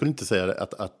inte säga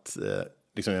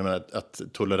att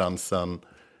toleransen,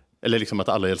 eller liksom att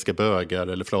alla älskar bögar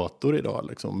eller flator idag.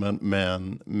 Liksom.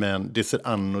 Men det ser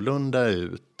annorlunda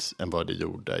ut än vad det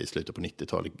gjorde i slutet på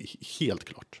 90-talet. Helt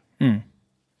klart.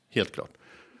 Helt klart.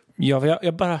 Ja,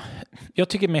 jag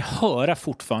tycker mig höra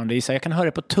fortfarande i sig. Jag kan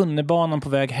höra på tunnelbanan på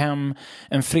väg hem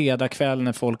en fredagkväll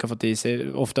när folk har fått i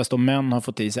sig, oftast då män har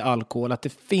fått i sig alkohol, att det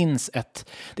finns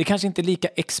det kanske inte är lika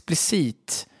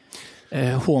explicit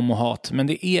homohat, men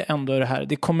det är ändå det här,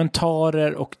 det är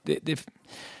kommentarer och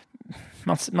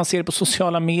man ser det på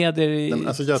sociala medier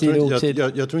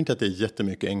jag tror inte att det är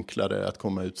jättemycket enklare att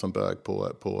komma ut som bög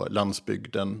på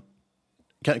landsbygden.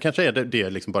 Kanske är det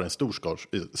liksom bara en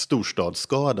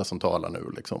storstadsskada som talar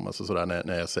nu. Liksom. Alltså sådär,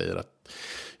 när jag säger att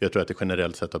jag tror att det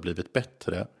generellt sett har blivit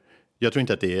bättre. Jag tror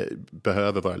inte att det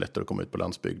behöver vara lättare att komma ut på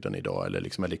landsbygden idag.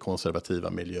 Eller i konservativa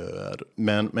miljöer.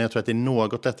 Men jag tror att det är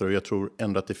något lättare. Och jag tror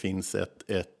ändå att det finns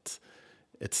ett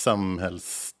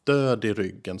samhällsstöd i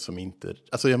ryggen som inte...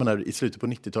 Jag menar, i slutet på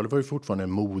 90-talet var det fortfarande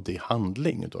en modig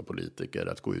handling av politiker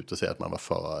att gå ut och säga att man var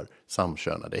för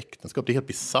samkönade äktenskap. Det är helt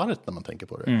bisarrt när man tänker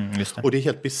på det. Just det. Och det är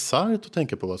helt bisarrt att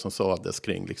tänka på vad som sades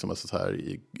kring liksom, så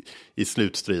här, i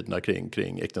slutstriderna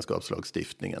kring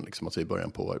äktenskapslagstiftningen liksom, i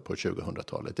början på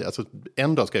 2000-talet.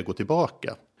 En dag ska jag gå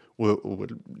tillbaka och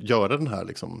göra den här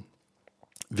liksom,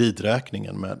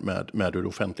 vidräkningen med hur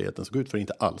offentligheten såg ut för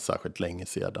inte alls särskilt länge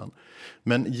sedan.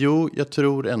 Men jag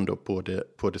tror ändå på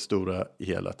det stora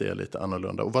hela att det är lite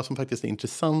annorlunda. Och vad som faktiskt är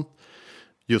intressant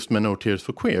just med No Tears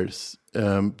for Queers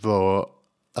var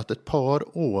att ett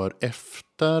par år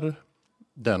efter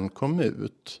den kom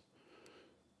ut,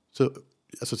 för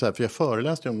jag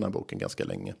föreläste om den här boken ganska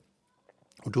länge.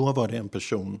 Och då var det en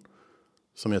person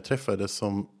som jag träffade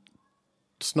som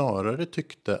snarare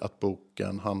tyckte att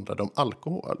boken handlade om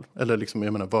alkohol. Eller liksom,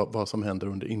 jag menar, vad som händer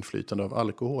under inflytande av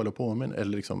alkohol och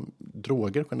eller liksom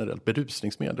droger generellt,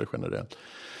 berusningsmedel generellt.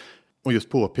 Och just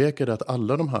påpekade att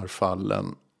alla de här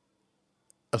fallen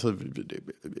alltså,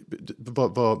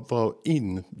 var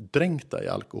indränkta i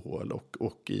alkohol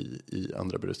och i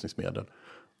andra berusningsmedel.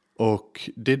 Och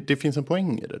det finns en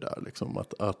poäng i det där. Liksom,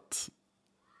 att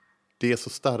det är så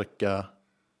starka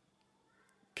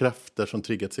krafter som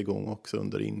triggats igång också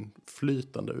under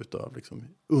inflytande utav liksom,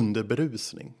 under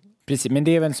berusning. Precis, men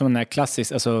det är väl som den här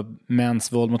klassisk, alltså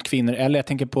mäns våld mot kvinnor. Eller jag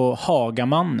tänker på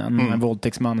Hagamannen, den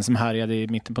våldtäktsmannen som härjade i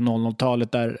mitten på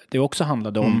 00-talet, där det också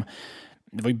handlade om,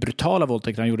 det var ju brutala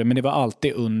våldtäkter han gjorde, men det var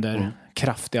alltid under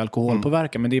kraftig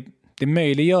alkoholpåverkan. Men det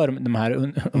möjliggör de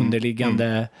här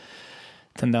underliggande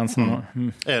tendenserna.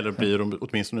 Eller blir de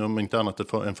åtminstone om inte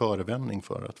annat en förevändning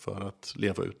för att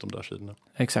leva ut de där sidorna.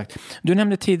 Exakt. Du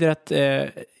nämnde tidigare att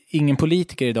ingen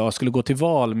politiker idag skulle gå till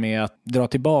val med att dra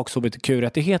tillbaka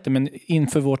hbtq-rättigheter, men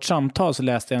inför vårt samtal så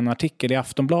läste jag en artikel i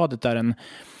Aftonbladet där en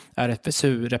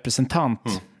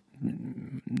RFSU-representant,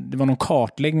 det var någon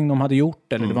kartläggning de hade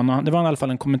gjort, eller det var i alla fall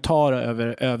en kommentar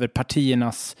över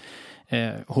partiernas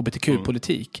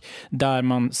hbtq-politik, där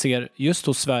man ser just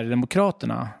hos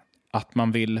Sverigedemokraterna att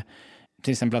man vill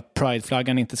till exempel att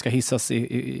Pride-flaggan inte ska hissas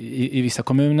i vissa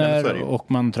kommuner,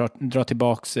 och man drar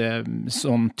tillbaks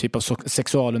sån typ av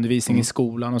sexualundervisning i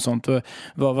skolan och sånt.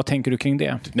 Vad tänker du kring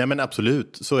det? Nej, men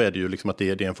absolut, så är det ju liksom att det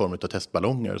är en form av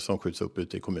testballonger som skjuts upp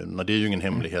ute i kommunerna. Det är ju ingen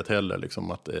hemlighet heller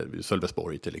liksom att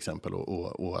Sölvesborg till exempel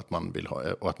och att man vill ha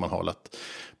och att man har lagt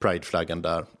Pride-flaggan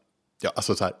där. Ja,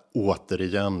 alltså så här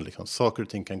återigen liksom, saker och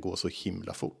ting kan gå så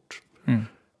himla fort.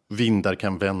 Vindar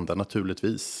kan vända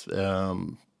naturligtvis.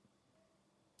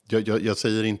 Jag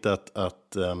säger inte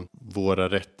att våra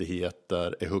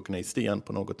rättigheter är huggna i sten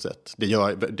på något sätt. Det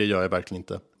gör jag verkligen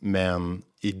inte. Men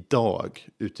idag,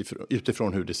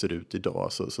 utifrån hur det ser ut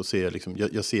idag, så ser jag liksom,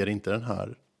 jag ser inte den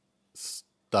här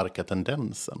starka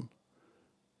tendensen.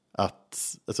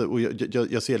 Och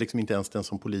jag ser liksom inte ens den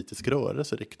som politisk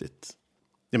rörelse riktigt.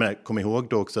 Jag menar, kom ihåg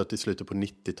då också att i slutet på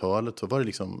 90-talet så var det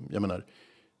liksom, jag menar,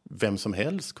 vem som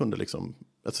helst kunde liksom,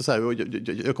 alltså så här,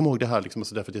 jag kommer ihåg det här liksom,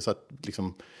 alltså därför att jag satt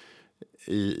liksom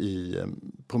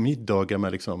på middagar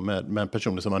med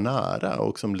personer som var nära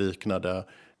och som liknade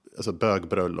alltså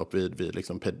bögbröllop vid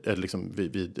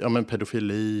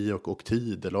pedofili och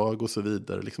tidelag och så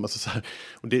vidare liksom, alltså så här,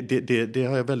 och det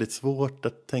har jag väldigt svårt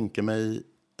att tänka mig,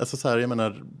 alltså så här, jag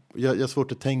menar, jag har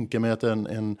svårt att tänka mig att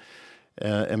en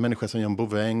människa som Jan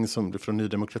Boväng som från Ny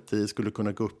Demokrati skulle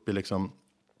kunna gå upp i liksom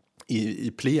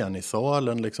i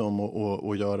plenisalen liksom,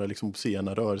 och göra liksom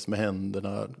sena rörelser med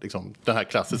händerna. Liksom, det här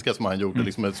klassiska som han gjorde,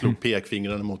 liksom, slog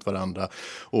pekfingrarna mot varandra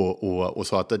och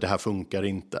sa att det här funkar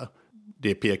inte.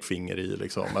 Det är pekfinger i,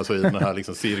 liksom, alltså i den här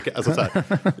liksom, cirka. Alltså, så här,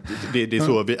 det är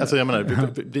så alltså, jag menar,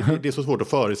 det är så svårt att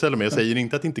föreställa mig. Jag säger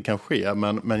inte att det inte kan ske,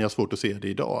 men jag har svårt att se det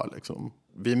idag. Liksom.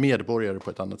 Vi är medborgare på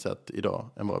ett annat sätt idag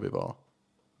än vad vi var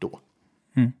då.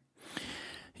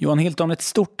 Johan Hilton, ett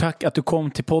stort tack att du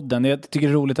kom till podden. Jag tycker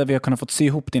det är roligt att vi har kunnat fått se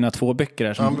ihop dina 2 böcker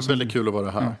här. Ja, det är väldigt kul att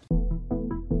vara här.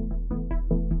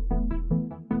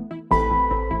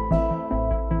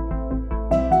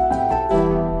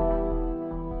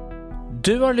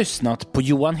 Du har lyssnat på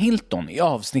Johan Hilton i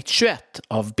avsnitt 21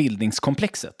 av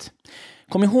Bildningskomplexet.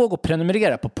 Kom ihåg att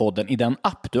prenumerera på podden i den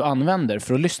app du använder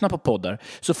för att lyssna på poddar,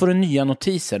 så får du nya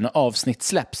notiser när avsnitt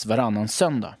släpps varannan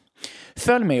söndag.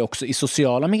 Följ mig också i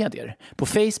sociala medier. På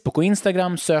Facebook och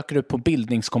Instagram söker du på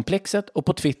Bildningskomplexet och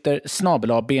på Twitter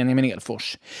 @Benjamin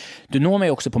Elfors. Du når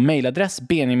mig också på mejladress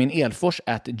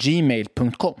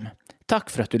benjaminelfors@gmail.com. Tack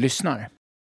för att du lyssnar.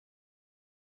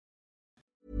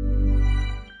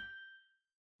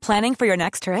 Planning for your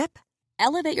next trip?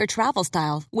 Elevate your travel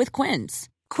style with Quince.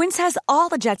 Quince has all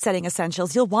the jet-setting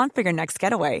essentials you'll want for your next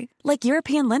getaway, like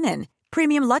European linen,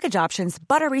 premium luggage options,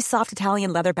 buttery soft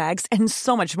Italian leather bags, and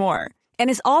so much more. And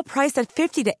is all priced at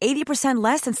 50 to 80%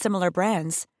 less than similar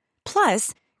brands.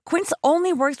 Plus, Quince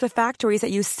only works with factories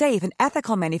that use safe and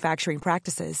ethical manufacturing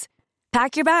practices.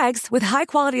 Pack your bags with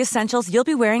high-quality essentials you'll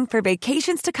be wearing for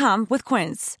vacations to come with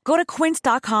Quince. Go to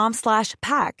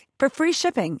quince.com/pack for free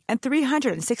shipping and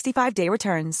 365-day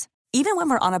returns. Even when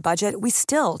we're on a budget, we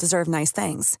still deserve nice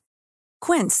things.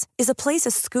 Quince is a place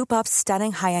to scoop up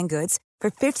stunning high-end goods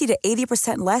for 50 to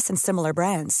 80% less than similar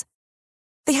brands.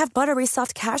 They have buttery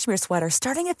soft cashmere sweaters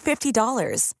starting at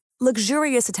 $50,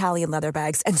 luxurious Italian leather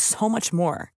bags, and so much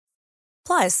more.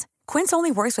 Plus, Quince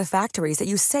only works with factories that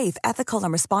use safe, ethical,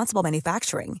 and responsible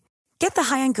manufacturing. Get the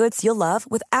high-end goods you'll love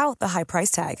without the high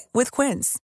price tag with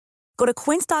Quince. Go to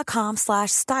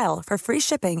quince.com/style for free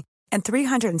shipping and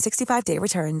 365-day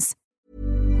returns.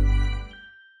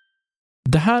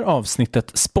 Det här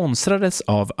avsnittet sponsrades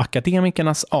av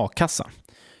Akademikernas A-kassa.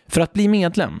 För att bli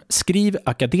medlem, skriv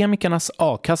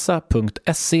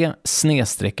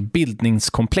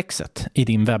akademikernasakassa.se/bildningskomplexet i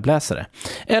din webbläsare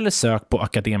eller sök på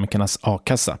Akademikernas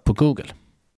a-kassa på Google.